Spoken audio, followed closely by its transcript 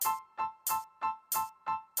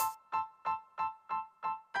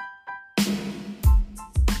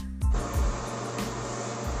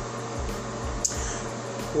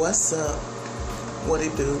What's up? What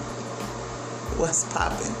it do? What's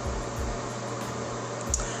poppin'?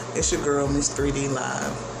 It's your girl, Miss 3D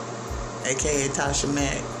Live, aka Tasha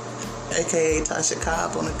Mack, aka Tasha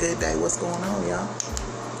Cobb on a good day. What's going on, y'all?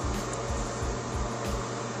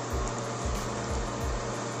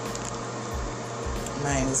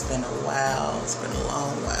 Man, it's been a while. It's been a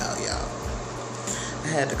long while, y'all. I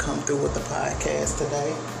had to come through with the podcast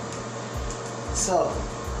today. So,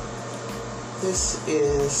 this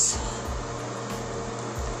is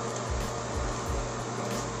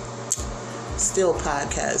still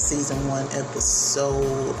podcast season 1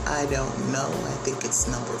 episode, I don't know. I think it's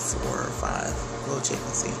number 4 or 5. We'll check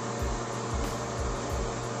and see.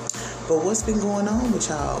 But what's been going on with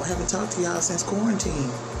y'all? I haven't talked to y'all since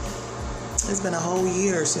quarantine. It's been a whole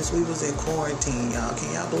year since we was in quarantine, y'all.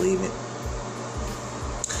 Can y'all believe it?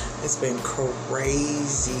 It's been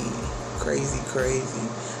crazy.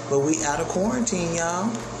 But we out of quarantine,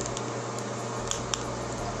 y'all.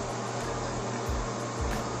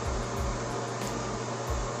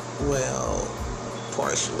 Well,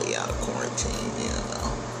 partially out of quarantine, you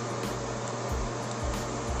know.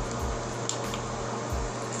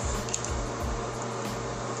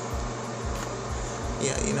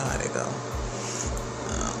 Yeah, you know how they go.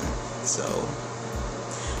 So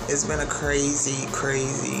it's been a crazy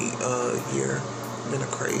year. Been a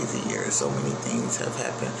crazy year. So many things have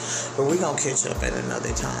happened. But we're gonna catch up at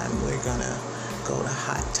another time. We're gonna go to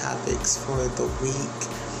hot topics for the week.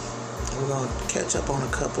 We're gonna catch up on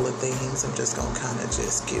a couple of things. I'm just gonna kind of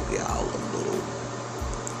just give y'all a little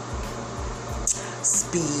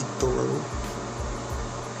speed through.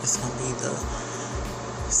 It's gonna be the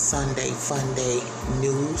Sunday Fun Day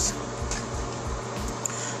news.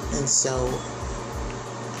 And so,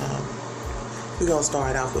 we're going to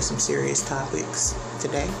start off with some serious topics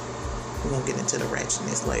today. We're going to get into the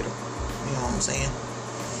ratchetness later. You know what I'm saying?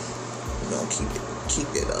 We're going to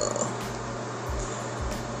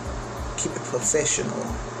keep it professional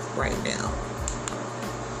right now.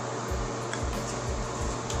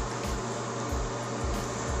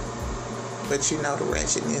 But you know the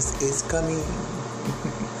ratchetness is coming.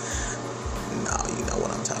 No, you know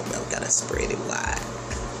what I'm talking about. We got to spread it wide.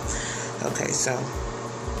 Okay, so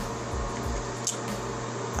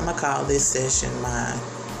I'm going to call this session my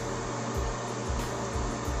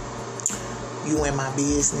You in My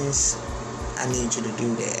Business, I Need You to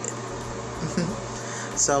Do That.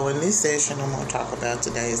 So in this session I'm going to talk about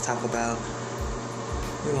today the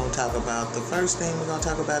first thing we're going to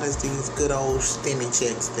talk about is these good old stimmy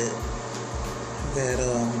checks that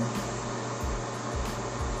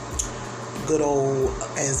good old,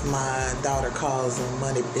 as my daughter calls him,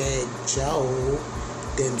 Moneybag Joe,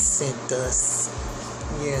 then sent us.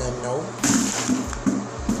 Yeah, no.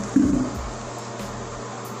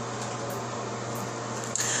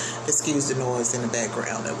 Excuse the noise in the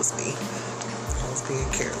background. That was me. I was being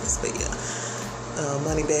careless, but yeah.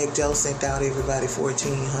 Moneybag Joe sent out everybody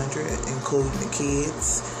 $1,400, including the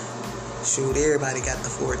kids. Shoot, everybody got the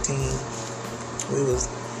 14.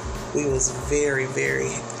 We was very, very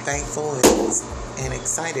thankful and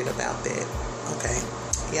excited about that. Okay,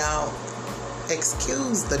 y'all,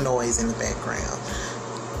 excuse the noise in the background.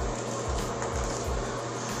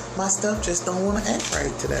 My stuff just don't want to act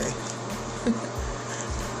right today.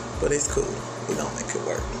 But it's cool. We're gonna make it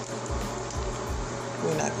work.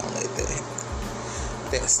 We're not gonna let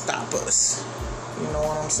that stop us. You know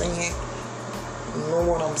what I'm saying? You know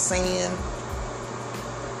what I'm saying?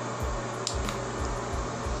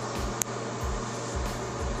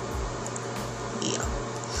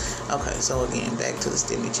 Okay, so again, back to the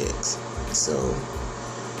stimmy checks. So,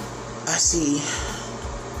 I see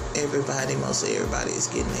mostly everybody is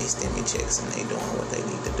getting their stimmy checks and they doing what they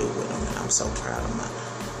need to do with them. And I'm so proud of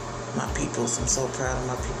my peoples. I'm so proud of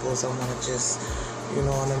my peoples. I want to just, you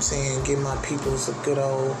know what I'm saying, give my peoples a good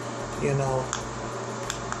old,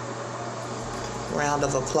 round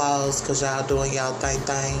of applause because y'all doing y'all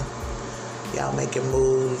thing. Y'all making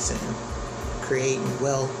moves and creating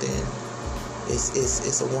wealth, and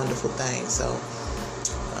it's a wonderful thing. So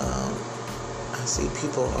I see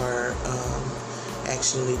people are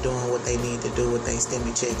actually doing what they need to do with their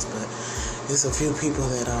stimmy checks, but there's a few people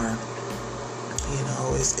that are,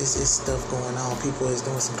 it's stuff going on. People is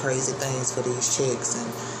doing some crazy things for these checks, and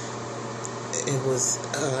it was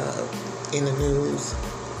in the news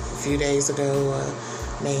a few days ago.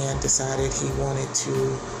 A man decided he wanted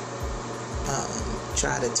to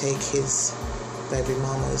try to take his baby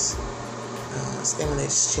mama's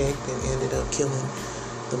stimulus check and ended up killing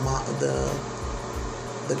the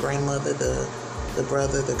grandmother, the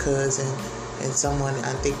brother, the cousin, and someone,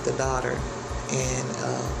 I think the daughter. And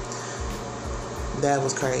That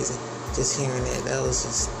was crazy. Just hearing that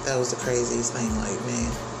was the craziest thing. Like,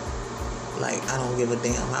 man, like, I don't give a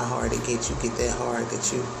damn how hard it gets. You get that hard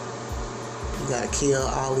that you gotta kill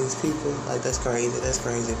all these people. Like, that's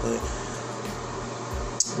crazy. But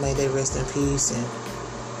may they rest in peace. And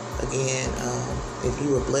again, if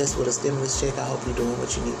you were blessed with a stimulus check, I hope you're doing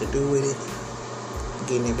what you need to do with it,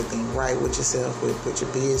 getting everything right with yourself, with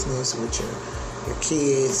your business, with your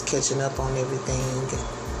kids, catching up on everything.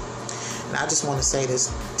 And I just want to say this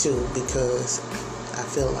too, because I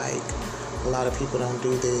feel like a lot of people don't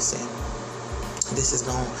do this, and this is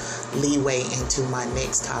going to leeway into my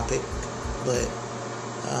next topic. But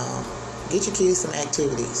get your kids some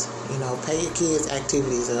activities. Pay your kids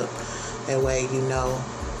activities up. That way,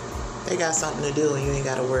 they got something to do, and you ain't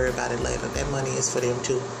got to worry about it later. That money is for them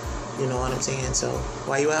too. You know what I'm saying? So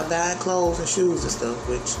while you out buying clothes and shoes and stuff,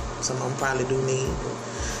 which some of them probably do need,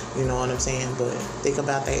 you know what I'm saying? But think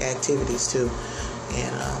about their activities too.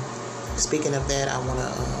 And speaking of that, I want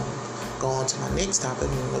to go on to my next topic,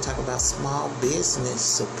 and we're going to talk about small business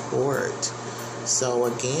support. So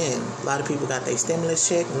again, a lot of people got their stimulus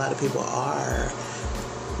check. A lot of people are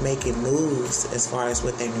making moves as far as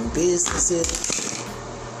with their new businesses.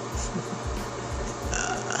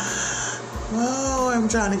 Oh, I'm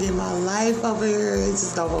trying to get my life over here. It's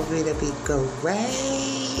just over me to be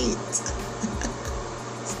great.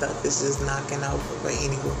 Stuff is just knocking over. But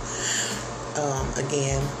anyway,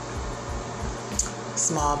 again,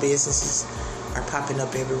 small businesses are popping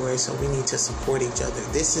up everywhere, so we need to support each other.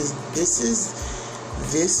 This is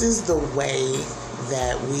the way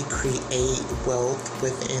that we create wealth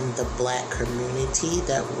within the Black community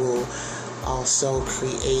that will also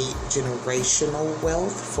create generational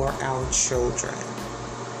wealth for our children.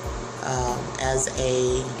 As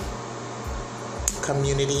a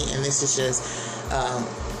community, and this is just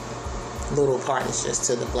little part is just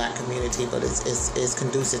to the Black community, but it's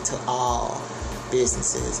conducive to all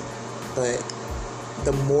businesses. But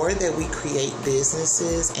the more that we create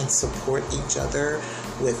businesses and support each other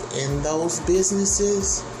within those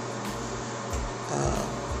businesses,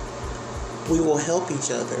 we will help each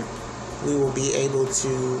other. We will be able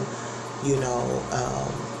to,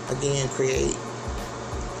 again, create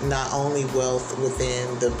not only wealth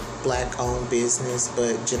within the Black-owned business,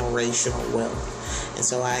 but generational wealth. And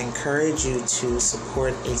so I encourage you to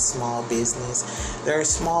support a small business. They're a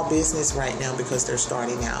small business right now because they're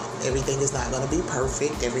starting out. Everything is not going to be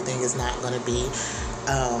perfect. Everything is not going to be,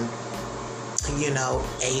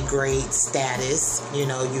 A-grade status. You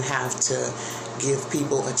have to give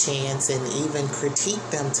people a chance and even critique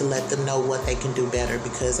them to let them know what they can do better.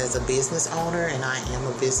 Because as a business owner, and I am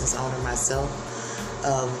a business owner myself,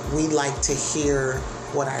 we like to hear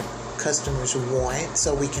what our customers want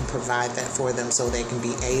so we can provide that for them so they can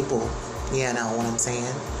be able, what I'm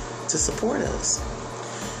saying, to support us.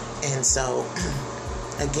 And so,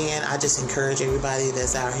 again, I just encourage everybody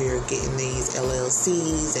that's out here getting these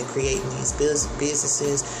LLCs and creating these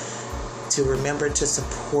businesses to remember to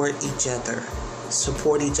support each other.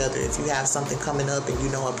 Support each other. If you have something coming up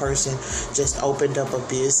and a person just opened up a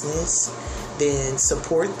business, then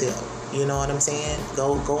support them. You know what I'm saying?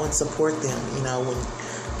 Go and support them. When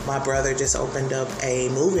my brother just opened up a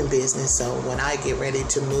moving business, so when I get ready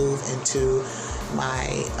to move into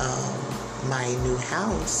my new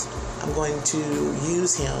house, I'm going to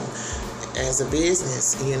use him as a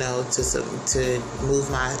business, to move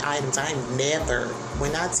my items.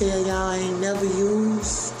 When I tell y'all, I ain't never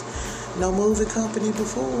used no moving company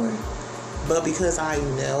before, but because I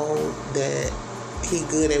know that he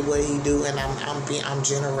good at what he do, and I'm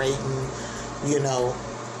generating,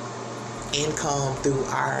 income through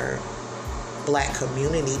our Black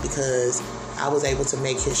community because I was able to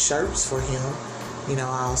make his shirts for him.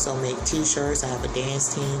 I also make t-shirts. I have a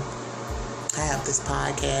dance team. I have this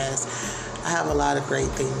podcast. I have a lot of great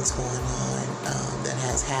things going on that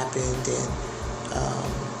has happened, and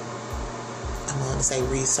I'm going to say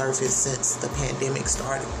resurfaced since the pandemic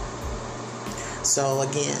started. So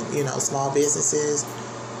again, small businesses,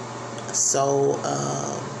 so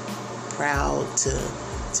proud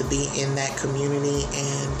to be in that community,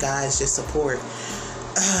 and guys, just support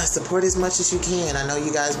as much as you can. I know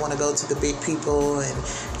you guys want to go to the big people and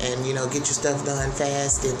get your stuff done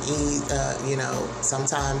fast and eat,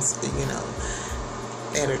 sometimes,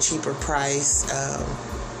 at a cheaper price,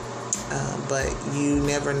 but you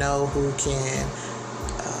never know who can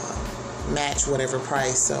match whatever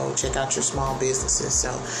price. So check out your small businesses.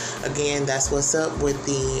 So again, that's what's up with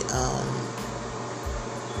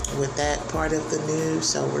with that part of the news.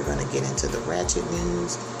 So we're going to get into the ratchet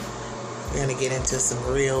news. We're going to get into some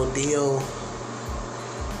real deal,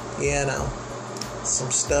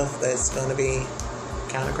 some stuff that's going to be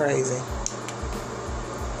Kind of crazy.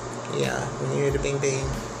 Yeah, when you hear the bing bing,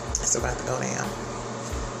 it's about to go down.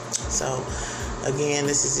 So, again,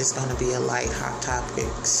 this is just going to be a light hot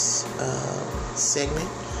topics segment.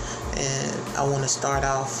 And I want to start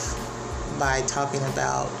off by talking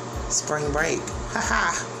about spring break.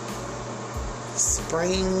 Haha!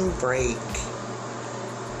 Spring break.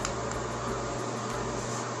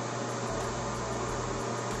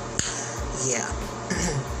 Yeah.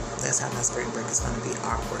 That's how my spring break is going to be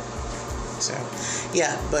awkward. So,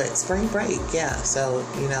 yeah, but spring break, yeah. So,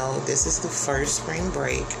 this is the first spring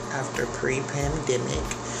break after pre-pandemic,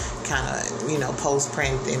 kind of,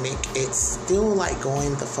 post-pandemic. It's still like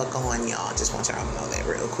going the fuck on, y'all. Just want y'all to know that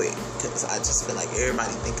real quick, because I just feel like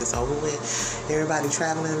everybody think it's over with. Everybody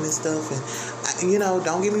traveling and stuff, and,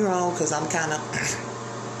 don't get me wrong, because I'm kind of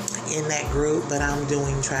in that group, but I'm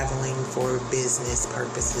doing traveling for business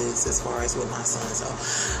purposes as far as with my son. So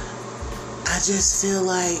I just feel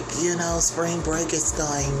like, spring break is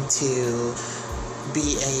going to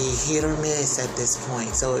be a hit or miss at this point.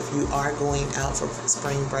 So if you are going out for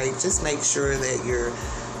spring break, just make sure that you're,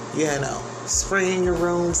 spraying your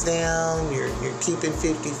rooms down, you're keeping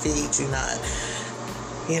 50 feet, you're not,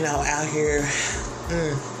 out here,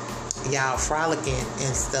 y'all frolicking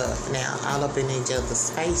and stuff now, all up in each other's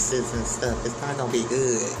faces and stuff. It's not gonna be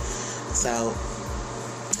good. So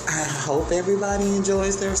I hope everybody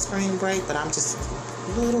enjoys their spring break, but I'm just a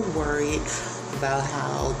little worried about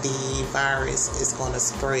how the virus is going to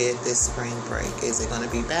spread this spring break. Is it going to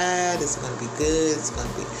be bad? Is it going to be good? It's going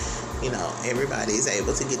to be, everybody's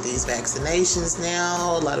able to get these vaccinations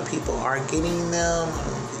now. A lot of people are getting them,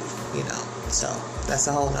 so that's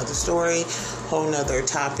a whole nother story, whole nother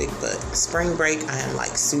topic. But spring break, I am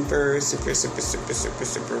like super, super, super, super, super,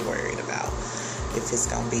 super worried about if it's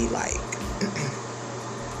going to be like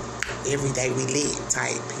every day we lit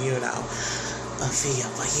type, a feel.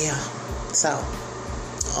 But yeah, so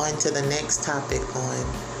on to the next topic on,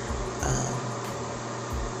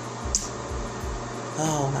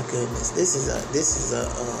 oh my goodness, this is a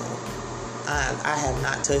I have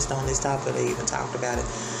not touched on this topic or even talked about it,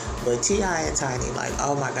 but T.I. and Tiny, like,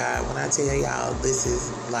 oh my God, when I tell y'all, this is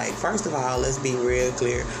like, first of all, let's be real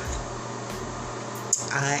clear.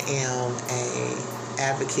 I am a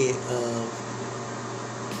advocate of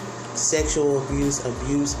sexual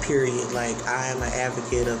abuse, period. Like, I am an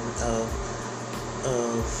advocate of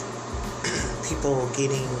people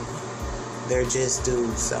getting their just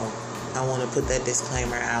due. So I want to put that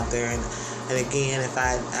disclaimer out there. And again, if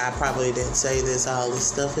I probably didn't say this, all this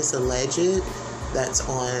stuff is alleged. That's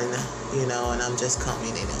on, and I'm just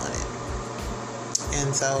commenting on it.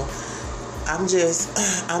 And so I'm just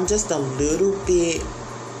a little bit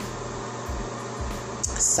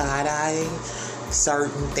side-eyeing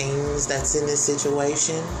certain things that's in this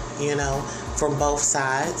situation, from both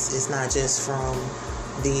sides. It's not just from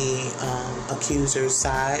the accuser's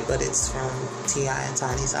side, but it's from T.I. and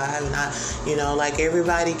Tiny's side. And I, like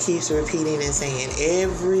everybody keeps repeating and saying,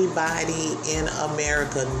 everybody in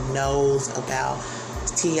America knows about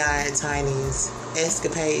T.I. and Tiny's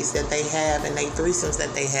escapades that they have and they threesomes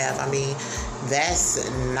that they have. I mean, that's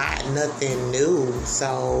not nothing new.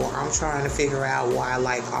 So I'm trying to figure out why,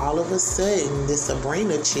 like, all of a sudden this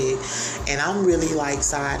Sabrina chick, and I'm really like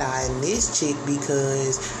side-eyeing this chick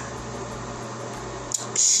because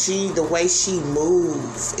the way she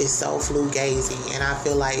moves is so fugazi, and I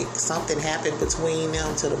feel like something happened between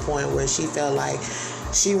them to the point where she felt like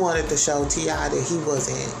she wanted to show T.I. that he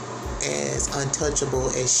wasn't as untouchable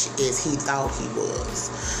as he thought he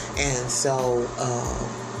was. And so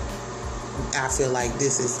I feel like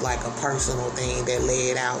this is like a personal thing that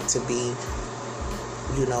led out to be,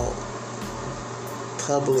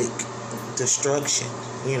 public destruction.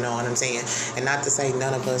 You know what I'm saying? And not to say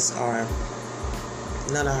none of our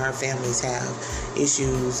families have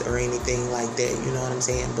issues or anything like that, you know what I'm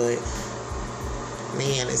saying? But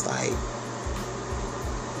man, it's like,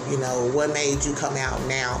 what made you come out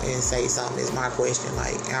now and say something is my question.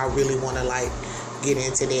 Like, I really want to like get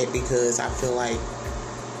into that because I feel like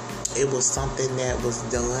it was something that was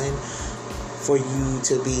done for you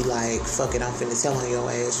to be like, fuck it, I'm finna tell on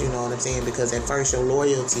your ass, you know what I'm saying? Because at first your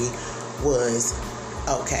loyalty was,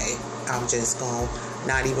 okay, I'm just gonna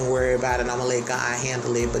not even worry about it, I'm gonna let God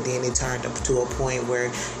handle it. But then it turned up to a point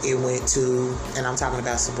where it went to, and I'm talking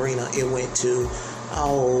about Sabrina, it went to,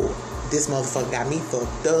 oh, this motherfucker got me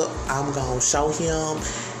fucked up, I'm gonna show him,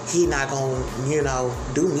 he not gonna,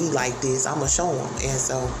 do me like this, I'm gonna show him. And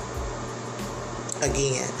so,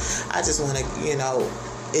 again, I just want to,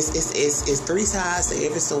 it's three sides to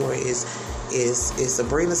every story. It's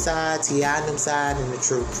Sabrina's side, T.I. and them side, and the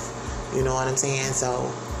truth. You know what I'm saying?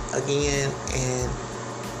 So, again, and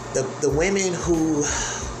the women who,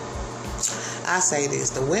 I say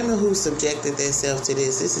this, the women who subjected themselves to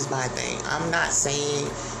this is my thing. I'm not saying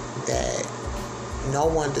that no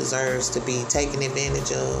one deserves to be taken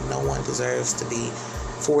advantage of. No one deserves to be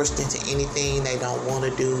forced into anything they don't want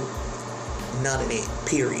to do. None of that,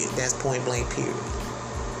 period. That's point blank, period.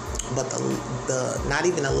 But the not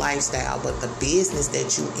even the lifestyle, but the business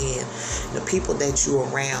that you in, the people that you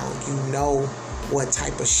around, you know what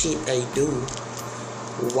type of shit they do.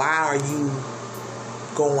 Why are you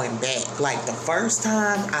going back? Like the first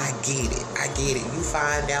time, I get it. You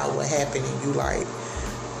find out what happened and you like,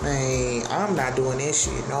 man, I'm not doing this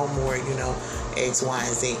shit no more, X, Y,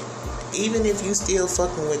 and Z. Even if you still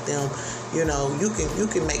fucking with them, you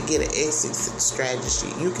can get an exit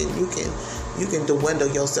strategy. You can dwindle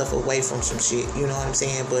yourself away from some shit, you know what I'm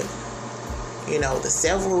saying? But, the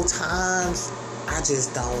several times, I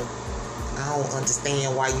don't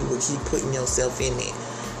understand why you would keep putting yourself in it.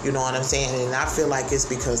 You know what I'm saying? And I feel like it's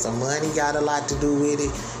because the money got a lot to do with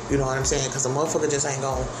it. You know what I'm saying? Because a motherfucker just ain't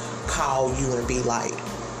gonna call you and be like,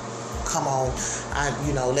 come on,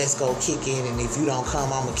 let's go kick in, and if you don't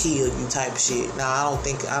come, I'ma kill you type of shit. No, I don't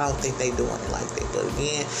think they doing it like that. But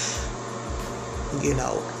again,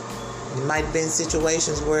 it might have been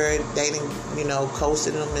situations where they didn't,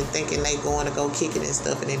 coasted them and thinking they going to go kick it and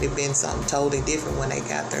stuff, and it had been something totally different when they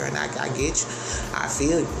got there. And I get you. I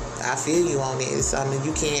feel you on it. It's something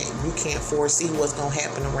you can't foresee what's gonna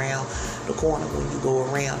happen around the corner when you go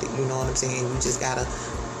around it. You know what I'm saying? You just gotta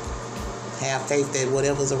have faith that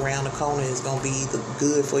whatever's around the corner is gonna be either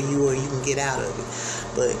good for you or you can get out of it.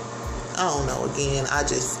 But I don't know. Again, I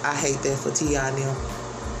hate that for T.I. and them.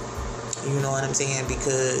 You know what I'm saying?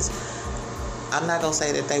 Because I'm not gonna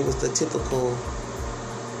say that they was the typical,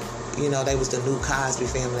 they was the new Cosby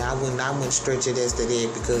family. I wouldn't stretch it as to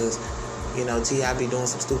that, because T.I. be doing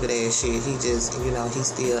some stupid ass shit. He just, he's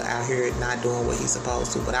still out here not doing what he's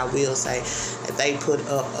supposed to. But I will say that they put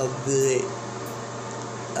up a good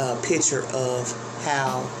picture of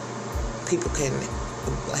how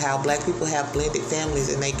black people have blended families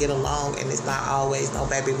and they get along, and it's not always no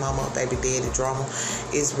baby mama or baby daddy drama.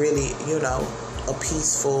 It's really, a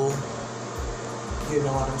peaceful,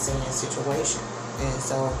 situation. And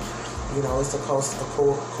so, it's a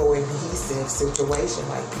cohesive situation.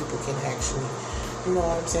 Like, people can actually,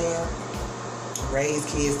 raise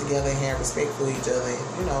kids together and have respect for each other,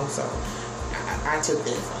 so I took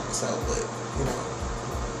that from it. So, but,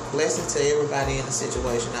 blessing to everybody in the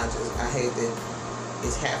situation. I hate that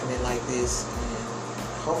it's happening like this, and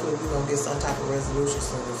hopefully we're going to get some type of resolution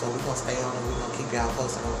soon. So we're going to stay on and we're going to keep y'all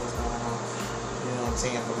posted on what's going on. You know what I'm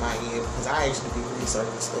saying, from my end, because I actually be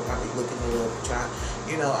researching stuff. I be looking it up and trying,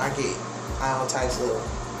 I get all types of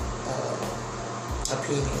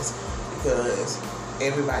opinions, because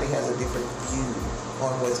everybody has a different view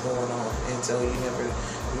on what's going on. And so you never,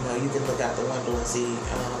 you can look out the window and see,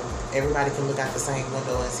 everybody can look out the same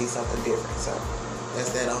window and see something different. So that's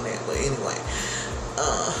that on that. But anyway,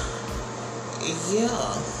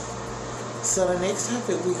 yeah. So the next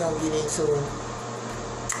topic we're going to get into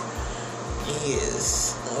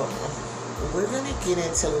is, we're going to get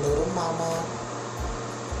into Little Mama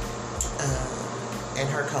and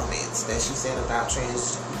her comments that she said about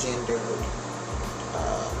transgender,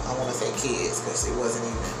 I want to say kids, because it wasn't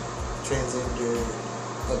even transgender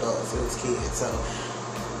adults, it was kids. So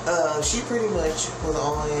she pretty much was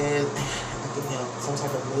on, I think, some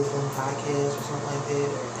type of Muslim podcast or something like that,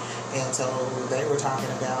 and so they were talking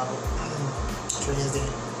about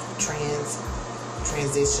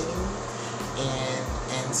transitioning,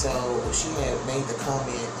 and so she had made the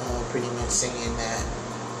comment pretty much saying that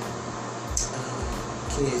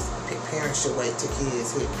parents should wait till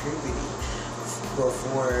kids hit puberty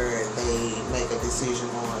before they make a decision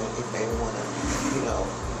on if they want to,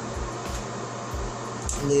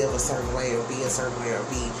 live a certain way or be a certain way or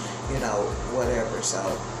be, whatever.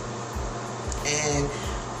 So, and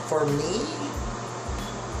for me,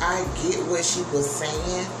 I get what she was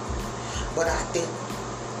saying, but I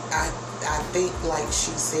think like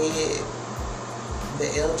she said, the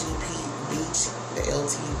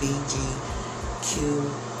LGBTQ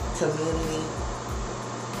community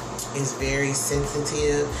is very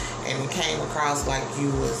sensitive, and it came across like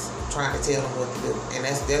you was trying to tell them what to do, and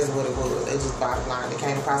that's what it was. It just bottom line. It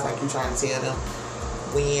came across like you trying to tell them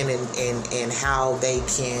when and how they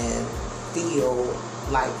can feel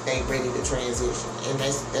like they ready to transition, and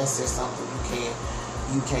that's just something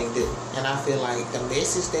you can't do. And I feel like the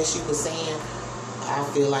message that she was saying, I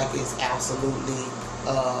feel like it's absolutely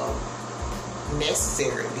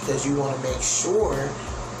necessary, because you want to make sure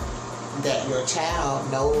that your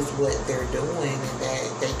child knows what they're doing and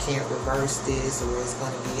that they can't reverse this, or it's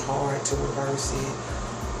going to be hard to reverse it,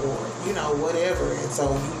 or whatever. And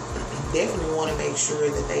so you definitely want to make sure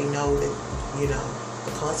that they know that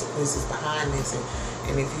the consequences behind this.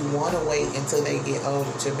 And if you want to wait until they get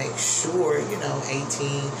older to make sure 18,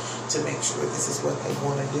 to make sure this is what they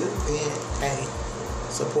want to do, then hey,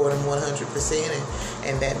 support them 100%,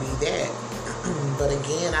 and that be that. But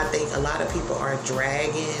again, I think a lot of people are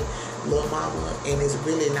dragging Lil Mama, and it's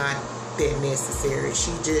really not that necessary.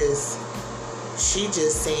 She just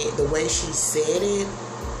said, the way she said it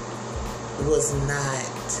was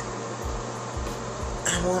not,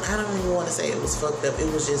 I don't even want to say it was fucked up.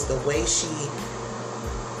 It was just the way she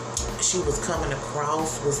was coming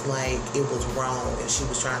across was like it was wrong, and she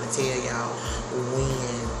was trying to tell y'all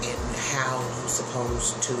when and how you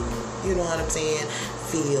supposed to, you know what I'm saying,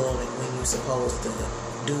 feel, and when you supposed to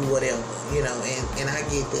do whatever, and I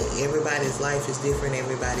get that everybody's life is different,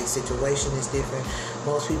 everybody's situation is different.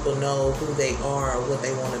 Most people know who they are or what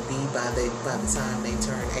they want to be by the time they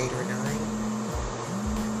turn 8 or 9.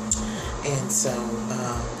 And so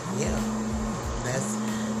yeah, that's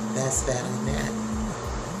that on that.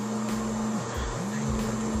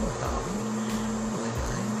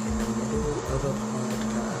 Of a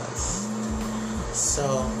podcast.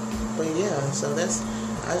 So, but yeah, so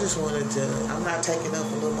I just wanted to, I'm not taking up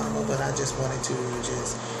a Lil Mama, but I just wanted to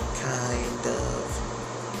just kind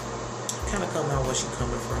of come out where she's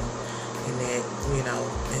coming from. And that,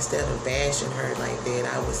 instead of bashing her like that,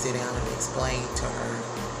 I would sit down and explain to her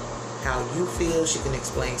how you feel. She can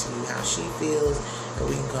explain to you how she feels, and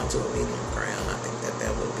we can come to a medium ground. I think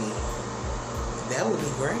that would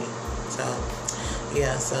be great. So,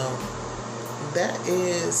 yeah, so that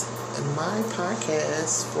is my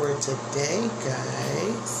podcast for today,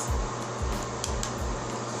 guys.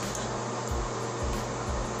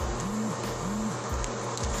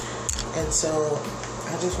 And so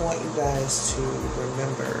I just want you guys to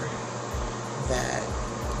remember that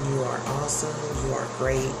you are awesome, you are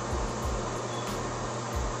great,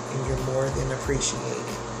 and you're more than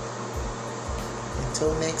appreciated.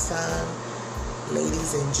 Until next time,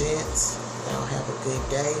 ladies and gents, y'all have a good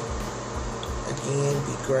day. Again,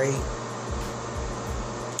 be great,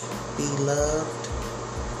 be loved,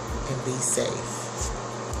 and be safe.